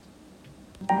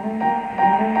Hello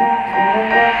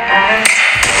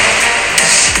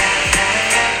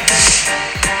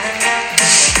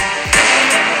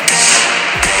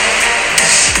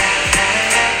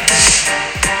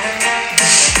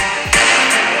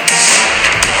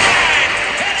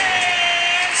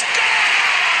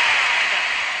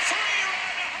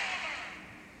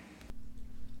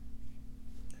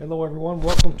everyone,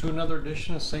 welcome to another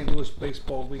edition of St. Louis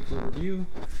Baseball Weekly Review.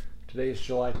 Today is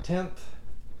July 10th.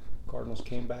 Cardinals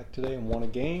came back today and won a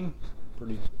game.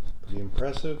 Pretty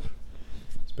impressive.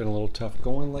 It's been a little tough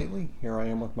going lately. Here I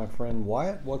am with my friend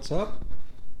Wyatt. What's up?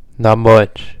 Not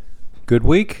much. Good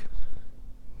week?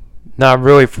 Not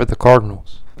really for the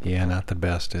Cardinals. Yeah, not the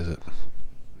best, is it?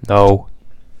 No.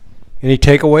 Any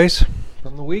takeaways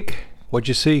from the week? What'd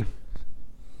you see?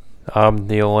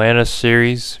 The Atlanta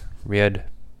series, we had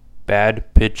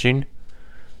bad pitching,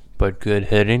 but good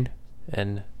hitting.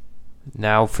 And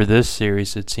now for this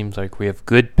series, it seems like we have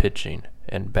good pitching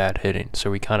and bad hitting.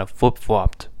 So we kind of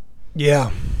flip-flopped.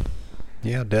 Yeah,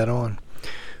 dead on.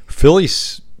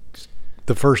 Phillies,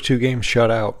 the first two games shut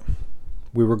out.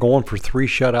 We were going for 3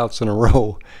 shutouts in a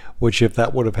row, which if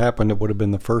that would have happened, it would have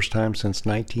been the first time since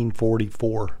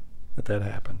 1944 that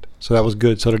happened. So that was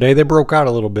good. So today they broke out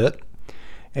a little bit,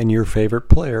 and your favorite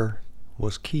player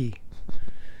was Key.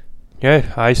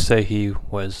 Yeah, I say he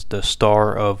was the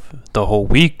star of the whole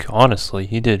week, honestly.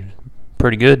 He did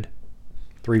pretty good.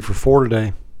 3 for 4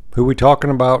 today. Who we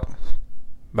talking about?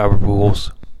 Albert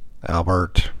Pujols.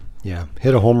 Albert. Yeah,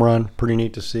 hit a home run. Pretty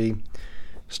neat to see.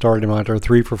 Started him out there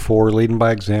 3 for 4, leading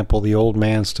by example. The old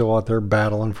man still out there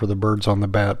battling for the birds on the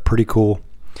bat. Pretty cool.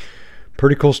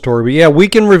 Pretty cool story. But yeah,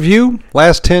 week in review.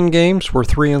 Last 10 games, we're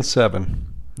 3-7.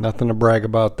 Nothing to brag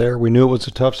about there. We knew it was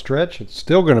a tough stretch. It's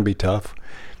still going to be tough.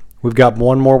 We've got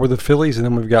 1 more with the Phillies, and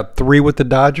then we've got 3 with the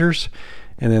Dodgers,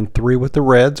 and then 3 with the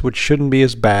Reds, which shouldn't be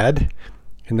as bad.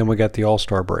 And then we got the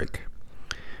All-Star break.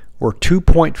 We're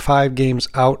 2.5 games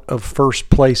out of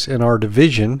first place in our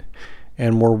division,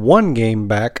 and we're 1 game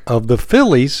back of the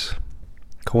Phillies,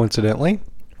 coincidentally,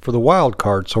 for the wild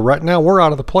card. So right now we're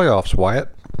out of the playoffs, Wyatt.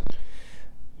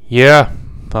 Yeah,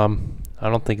 I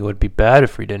don't think it would be bad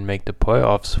if we didn't make the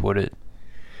playoffs, would it?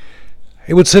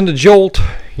 It would send a jolt.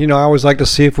 You know, I always like to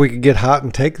see if we could get hot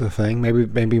and take the thing.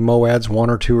 Maybe Mo adds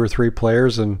 1 or 2 or 3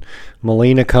 players, and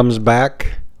Molina comes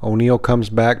back, O'Neill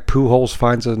comes back, Pujols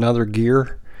finds another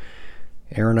gear,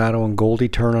 Arenado and Goldie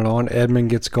turn it on, Edman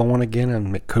gets going again,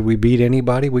 and could we beat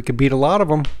anybody? We could beat a lot of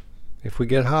them if we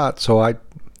get hot. So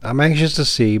I'm anxious to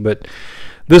see, but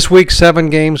this week, 7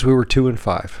 games, we were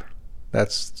 2-5.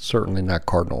 That's certainly not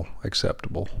Cardinal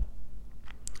acceptable.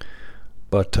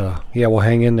 But, yeah, we'll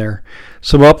hang in there.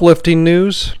 Some uplifting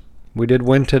news. We did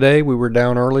win today. We were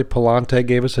down early. Palante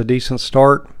gave us a decent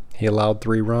start. He allowed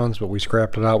 3 runs, but we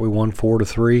scrapped it out. We won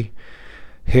 4-3.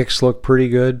 Hicks looked pretty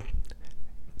good.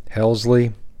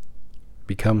 Helsley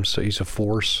he's a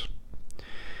force.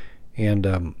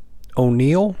 And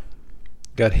O'Neill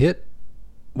got hit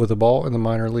with a ball in the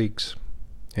minor leagues.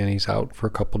 And he's out for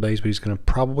a couple days, but he's going to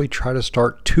probably try to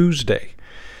start Tuesday.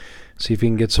 See if he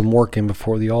can get some work in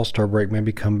before the All-Star break,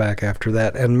 maybe come back after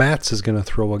that. And Matz is going to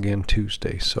throw again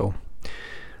Tuesday. So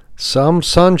some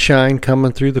sunshine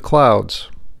coming through the clouds.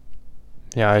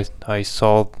 Yeah, I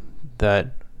saw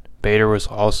that Bader was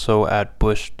also at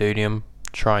Busch Stadium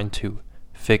trying to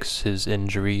fix his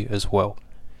injury as well.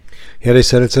 Yeah, they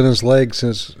said it's in his legs,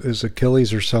 his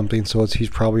Achilles or something, so he's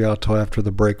probably out till after the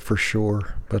break for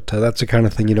sure. But that's the kind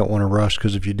of thing you don't want to rush,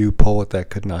 because if you do pull it, that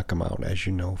could knock him out, as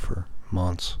you know, for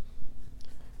months.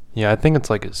 Yeah, I think it's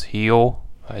like his heel,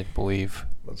 I believe.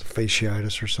 It's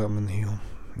fasciitis or something in the heel.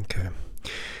 Okay.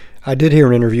 I did hear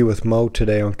an interview with Mo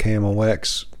today on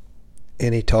KMOX,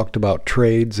 and he talked about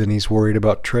trades, and he's worried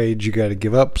about trades. You got to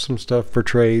give up some stuff for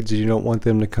trades, and you don't want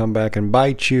them to come back and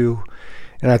bite you.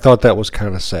 And I thought that was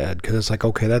kind of sad, because it's like,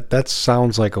 okay, that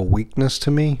sounds like a weakness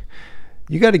to me.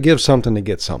 You got to give something to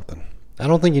get something. I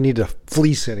don't think you need to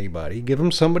fleece anybody. Give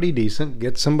them somebody decent,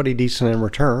 get somebody decent in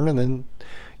return, and then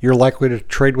you're likely to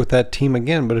trade with that team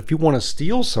again. But if you want to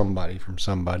steal somebody from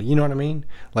somebody, you know what I mean?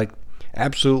 Like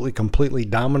absolutely, completely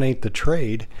dominate the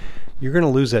trade, you're going to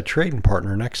lose that trading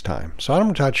partner next time. So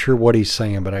I'm not sure what he's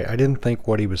saying, but I didn't think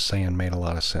what he was saying made a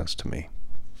lot of sense to me.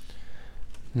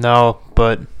 No,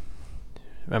 but,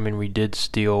 I mean, we did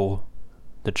steal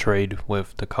the trade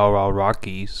with the Colorado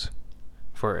Rockies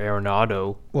for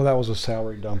Arenado. Well, that was a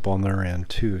salary dump on their end,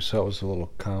 too, so it was a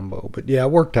little combo. But, yeah, it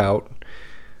worked out.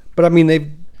 But, I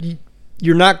mean,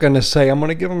 you're not going to say, I'm going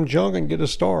to give them junk and get a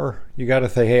star. You got to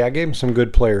say, hey, I gave them some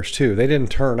good players, too. They didn't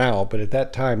turn out, but at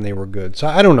that time they were good. So,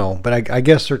 I don't know. But I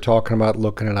guess they're talking about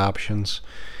looking at options.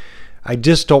 I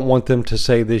just don't want them to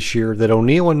say this year that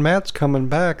O'Neill and Matt's coming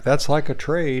back. That's like a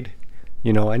trade.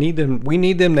 We need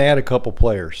them to add a couple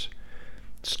players.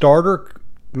 Starter,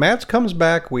 Matt's comes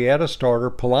back. We add a starter.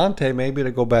 Palante maybe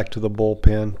to go back to the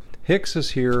bullpen. Hicks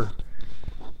is here.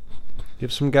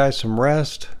 Give some guys some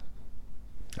rest.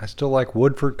 I still like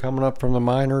Woodford coming up from the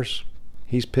minors.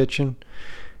 He's pitching.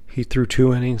 He threw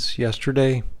 2 innings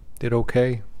yesterday. Did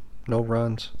okay. No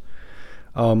runs.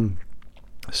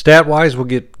 Stat-wise, we'll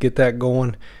get that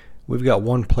going. We've got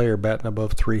one player batting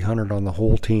above 300 on the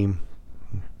whole team.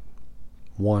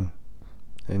 One.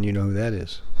 And you know who that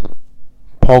is.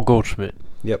 Paul Goldschmidt.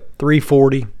 Yep,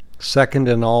 340. Second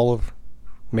in all of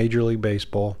Major League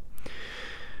Baseball.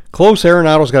 Close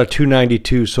Arenado's got a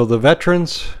 292, so the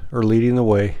veterans are leading the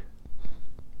way.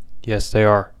 Yes, they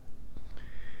are.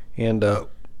 And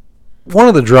one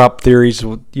of the drop theories,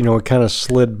 it kind of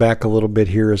slid back a little bit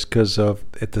here is because of,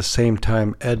 at the same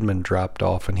time, Edman dropped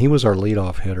off, and he was our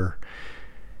leadoff hitter.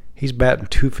 He's batting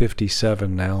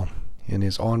 257 now, and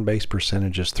his on-base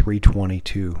percentage is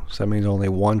 322. So that means only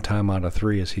one time out of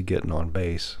 3 is he getting on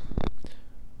base.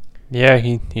 Yeah,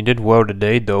 he did well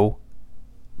today, though.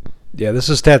 Yeah, this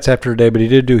is stats after today, but he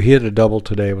hit a double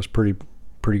today. It was pretty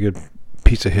good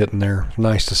piece of hitting there.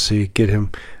 Nice to see. Get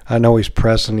him. I know he's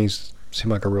pressing. He's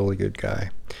seemed like a really good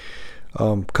guy.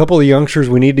 A couple of youngsters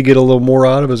we need to get a little more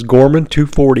out of is Gorman,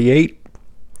 248.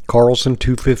 Carlson,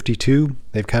 252.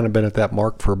 They've kind of been at that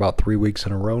mark for about 3 weeks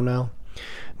in a row now.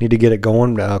 Need to get it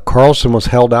going. Carlson was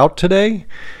held out today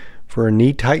for a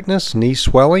knee tightness, knee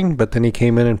swelling, but then he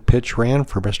came in and ran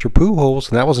for Mr. Pujols,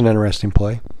 and that was an interesting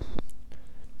play.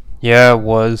 Yeah, it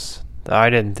was.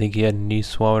 I didn't think he had knee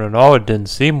swelling at all. It didn't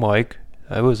seem like.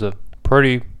 It was a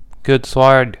pretty good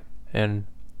slide, and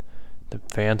the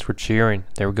fans were cheering.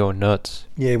 They were going nuts.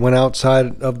 Yeah, he went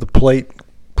outside of the plate.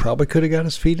 Probably could have got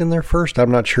his feet in there first. I'm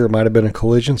not sure. It might have been a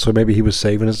collision, so maybe he was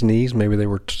saving his knees. Maybe they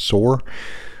were sore.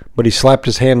 But he slapped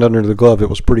his hand under the glove. It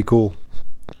was pretty cool.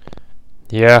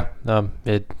 Yeah,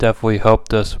 it definitely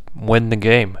helped us win the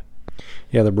game.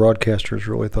 Yeah, the broadcasters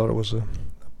really thought it was a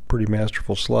pretty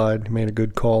masterful slide. He made a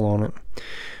good call on it.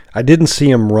 I didn't see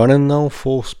him running, though,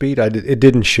 full speed. It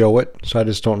didn't show it, so I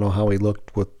just don't know how he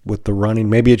looked with the running.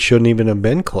 Maybe it shouldn't even have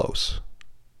been close.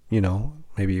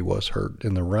 Maybe he was hurt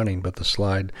in the running, but the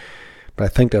slide. But I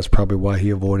think that's probably why he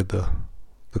avoided the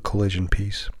collision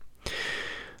piece.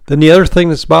 Then the other thing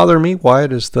that's bothering me,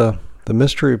 Wyatt, is the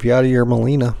mystery of Yadier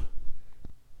Molina.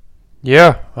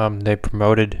 Yeah, they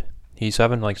promoted. He's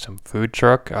having like some food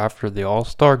truck after the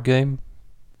All-Star game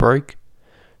break.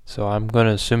 So I'm going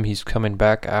to assume he's coming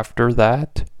back after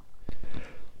that.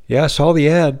 Yeah, I saw the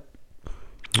ad.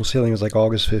 We'll see. I think it was like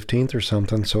August 15th or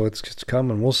something. So it's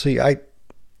coming. We'll see. I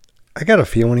got a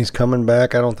feeling he's coming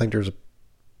back. I don't think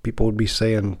people would be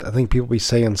saying. I think people would be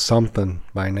saying something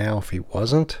by now if he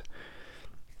wasn't.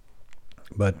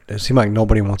 But it seems like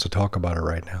nobody wants to talk about it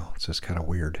right now. It's just kind of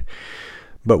weird.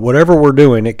 But whatever we're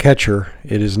doing at catcher,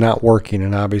 it is not working,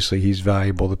 and obviously he's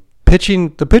valuable. The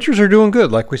pitchers are doing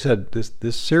good. Like we said,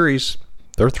 this series,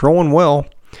 they're throwing well.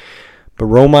 But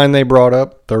Romine they brought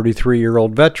up,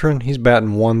 33-year-old veteran, he's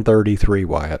batting 133,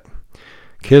 Wyatt.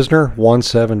 Kisner,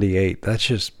 178.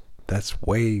 That's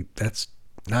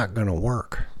not going to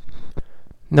work.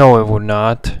 No, it will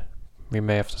not. We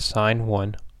may have to sign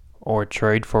one or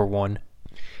trade for one.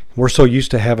 We're so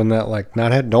used to having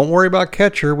that, don't worry about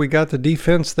catcher. We got the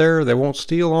defense there. They won't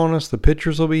steal on us. The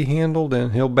pitchers will be handled,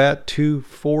 and he'll bat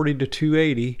 240 to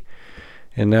 280.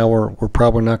 And now we're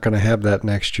probably not going to have that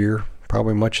next year,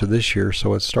 probably much of this year.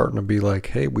 So it's starting to be like,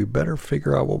 hey, we better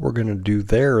figure out what we're going to do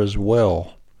there as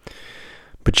well.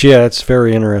 But yeah, it's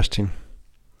very interesting.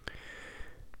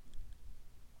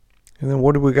 And then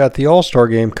what do we got? The All-Star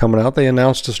game coming out. They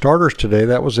announced the starters today.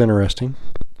 That was interesting.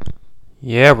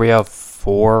 Yeah, we have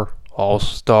 4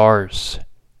 All-Stars.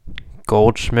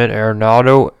 Goldschmidt,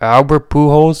 Arenado, Albert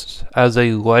Pujols as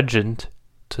a legend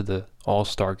to the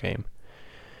All-Star game.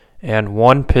 And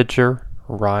 1 pitcher,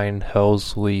 Ryan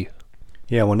Helsley.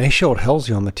 Yeah, when they showed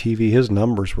Helsley on the TV, his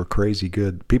numbers were crazy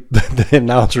good. The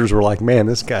announcers were like, man,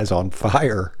 this guy's on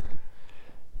fire.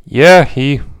 Yeah,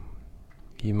 he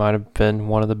might have been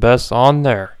one of the best on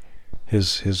there.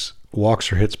 His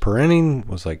walks or hits per inning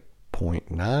was like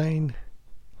 0.9.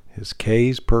 His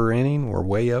Ks per inning were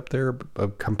way up there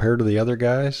compared to the other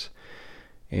guys.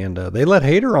 And they let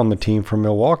Hader on the team from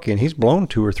Milwaukee, and he's blown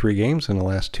 2 or 3 games in the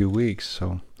last 2 weeks.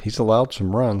 So he's allowed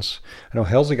some runs. I know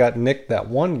Helsley got nicked that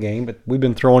one game, but we've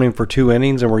been throwing him for 2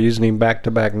 innings, and we're using him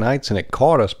back-to-back nights, and it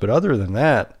caught us. But other than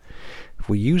that, if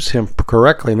we use him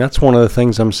correctly, and that's one of the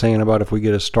things I'm saying about if we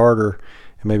get a starter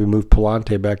and maybe move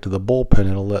Palante back to the bullpen,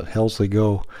 it'll let Helsley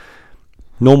go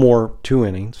No more 2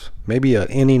 innings. Maybe an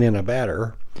inning and a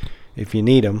batter if you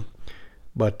need him.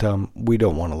 But we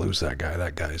don't want to lose that guy.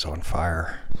 That guy's on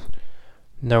fire.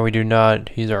 No, we do not.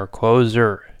 He's our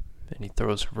closer, and he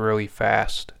throws really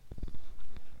fast.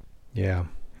 Yeah,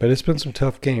 but it's been some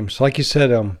tough games. Like you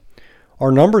said,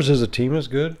 our numbers as a team is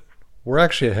good. We're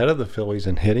actually ahead of the Phillies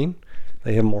in hitting.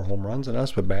 They have more home runs than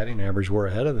us, but batting average, we're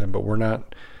ahead of them. But we're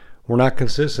not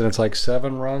consistent. It's like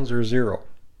 7 runs or 0.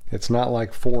 It's not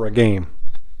like 4 a game.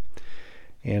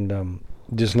 And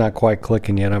just not quite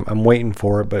clicking yet. I'm waiting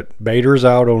for it, but Bader's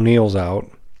out, O'Neill's out.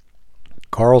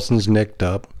 Carlson's nicked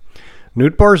up.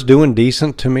 Nootbaar's doing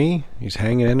decent to me. He's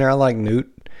hanging in there. I like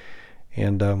Newt.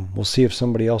 And we'll see if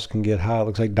somebody else can get high. It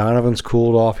looks like Donovan's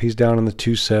cooled off. He's down in the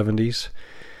 270s.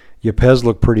 Yepez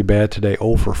looked pretty bad today,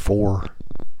 0 for 4.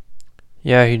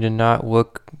 Yeah, he did not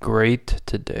look great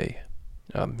today.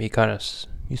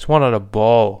 He swung at a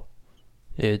ball.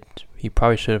 He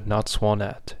probably should have not swung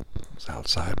at. It was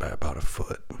outside by about a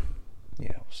foot.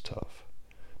 Yeah, it was tough.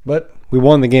 But we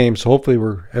won the game, so hopefully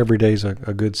every day's a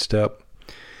good step.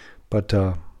 But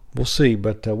we'll see.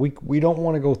 But we don't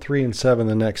want to go 3-7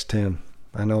 the next 10.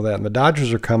 I know that. And the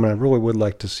Dodgers are coming. I really would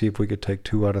like to see if we could take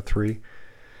 2 out of 3.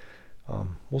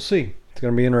 We'll see. It's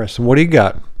going to be interesting. What do you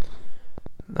got?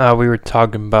 We were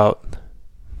talking about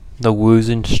the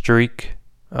losing streak.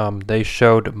 They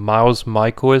showed Miles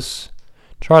Michaelis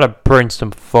try to bring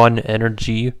some fun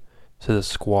energy to the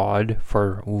squad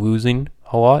for losing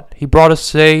a lot. He brought a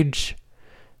sage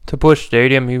to Busch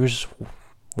Stadium. He was just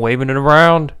waving it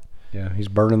around. Yeah, he's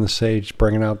burning the sage,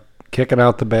 kicking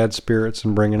out the bad spirits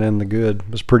and bringing in the good.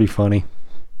 It was pretty funny.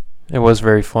 It was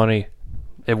very funny.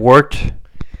 It worked.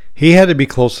 He had to be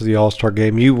close to the All-Star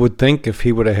game. You would think if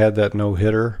he would have had that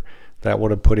no-hitter, that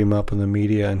would have put him up in the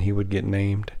media and he would get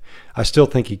named. I still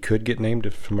think he could get named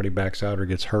if somebody backs out or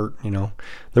gets hurt,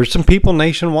 There's some people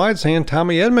nationwide saying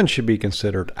Tommy Edman should be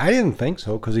considered. I didn't think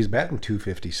so because he's batting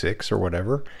 256 or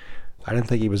whatever. I didn't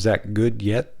think he was that good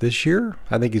yet this year.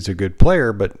 I think he's a good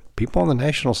player, but people on the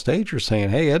national stage are saying,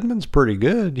 hey, Edman's pretty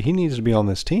good. He needs to be on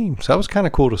this team. So that was kind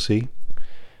of cool to see.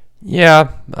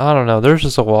 Yeah, I don't know. There's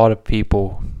just a lot of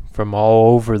people from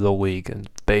all over the league in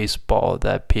baseball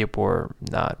that people are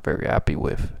not very happy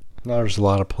with. No, there's a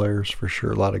lot of players for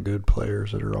sure, a lot of good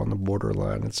players that are on the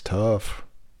borderline. It's tough,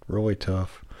 really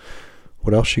tough.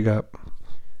 What else you got?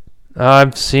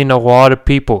 I've seen a lot of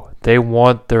people. They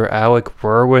want their Alec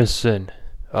Burleson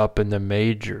up in the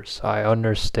majors. I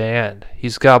understand.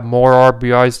 He's got more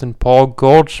RBIs than Paul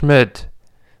Goldschmidt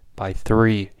by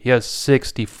 3. He has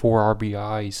 64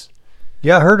 RBIs.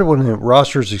 Yeah, I heard it when the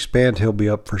rosters expand, he'll be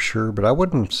up for sure. But I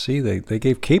wouldn't see they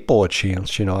gave Capel a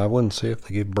chance. I wouldn't say if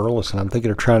they gave Burleson. I'm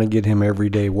thinking of trying to get him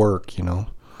everyday work.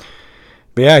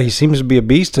 But yeah, he seems to be a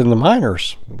beast in the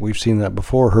minors. We've seen that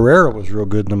before. Herrera was real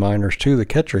good in the minors too. The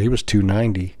catcher, he was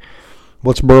 290.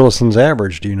 What's Burleson's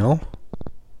average? Do you know?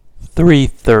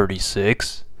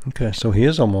 336. Okay, so he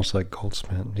is almost like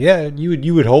Goldschmidt. Yeah,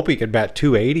 you would hope he could bat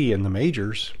 280 in the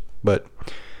majors, but.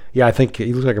 Yeah, I think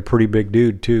he looks like a pretty big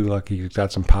dude, too. Like he's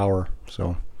got some power.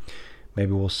 So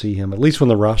maybe we'll see him, at least when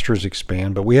the rosters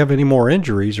expand. But we have any more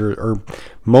injuries or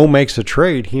Mo makes a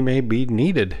trade, he may be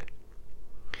needed.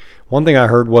 One thing I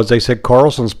heard was they said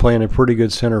Carlson's playing a pretty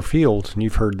good center field, and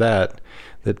you've heard that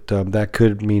that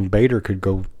could mean Bader could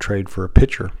go trade for a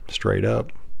pitcher straight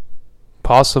up.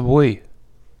 Possibly.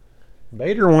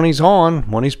 Bader, when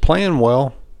he's playing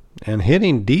well, and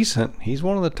hitting decent, he's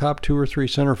one of the top 2 or 3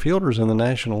 center fielders in the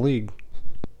National League.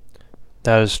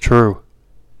 That is true.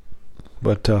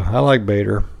 But I like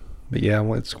Bader. But yeah,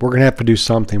 we're going to have to do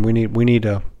something. We need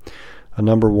a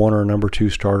number 1 or a number 2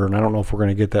 starter, and I don't know if we're going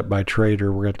to get that by trade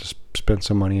or we're going to have to spend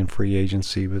some money in free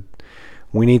agency. But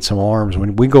we need some arms.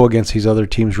 When we go against these other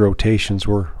teams' rotations,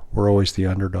 we're always the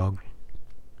underdog.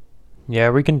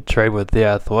 Yeah, we can trade with the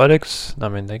Athletics. I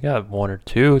mean, they got 1 or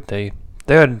 2. They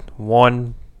had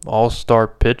 1 all-star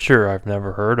pitcher I've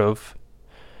never heard of.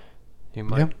 He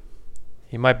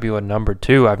might be a number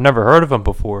 2. I've never heard of him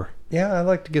before. Yeah, I'd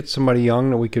like to get somebody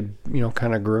young that we could,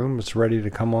 kind of groom that's ready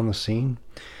to come on the scene.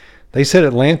 They said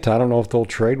Atlanta, I don't know if they'll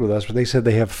trade with us, but they said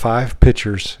they have 5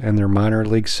 pitchers in their minor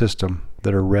league system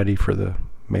that are ready for the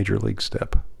major league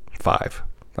step. 5.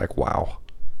 Like, wow.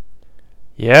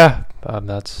 Yeah,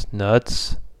 that's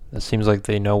nuts. It seems like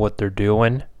they know what they're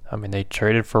doing. I mean, they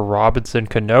traded for Robinson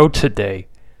Cano today.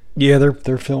 Yeah,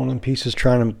 they're filling in pieces,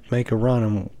 trying to make a run.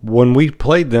 And when we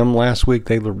played them last week,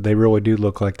 they really do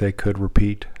look like they could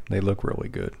repeat. They look really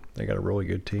good. They got a really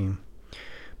good team,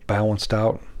 balanced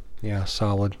out. Yeah,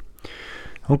 solid.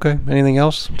 Okay, anything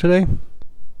else today?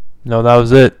 No, that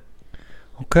was it.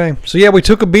 Okay, so yeah, we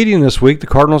took a beating this week. The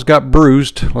Cardinals got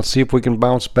bruised. Let's see if we can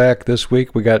bounce back this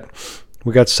week. We got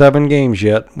 7 games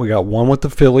yet. We got 1 with the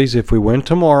Phillies. If we win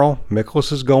tomorrow,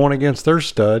 Mikolas is going against their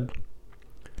stud.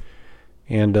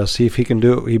 And see if he can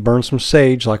do it. He burned some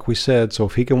sage, like we said. So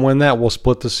if he can win that, we'll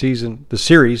split the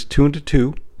series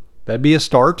 2-2. That'd be a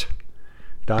start.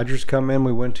 Dodgers come in.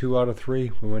 We win 2 out of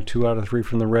 3. We win 2 out of 3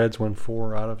 from the Reds. Win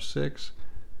 4 out of 6.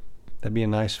 That'd be a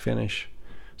nice finish.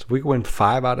 So if we could win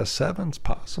 5 out of 7, it's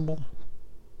possible.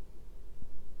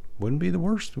 Wouldn't be the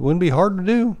worst. It wouldn't be hard to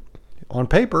do on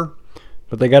paper,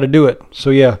 but they got to do it.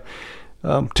 So yeah,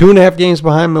 2.5 games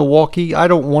behind Milwaukee. I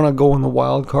don't want to go in the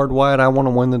wild card, Wyatt. I want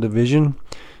to win the division.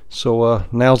 So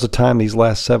now's the time. These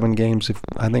last 7 games,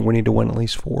 I think we need to win at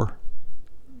least 4.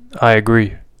 I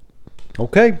agree.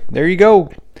 Okay, there you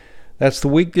go. That's the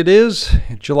week it is.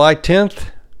 July 10th.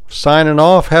 Signing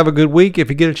off. Have a good week. If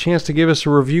you get a chance to give us a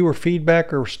review or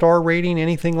feedback or star rating,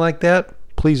 anything like that,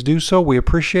 please do so. We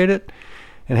appreciate it.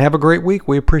 And have a great week.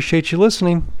 We appreciate you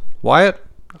listening. Wyatt,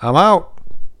 I'm out.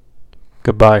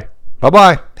 Goodbye.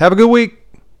 Bye-bye. Have a good week.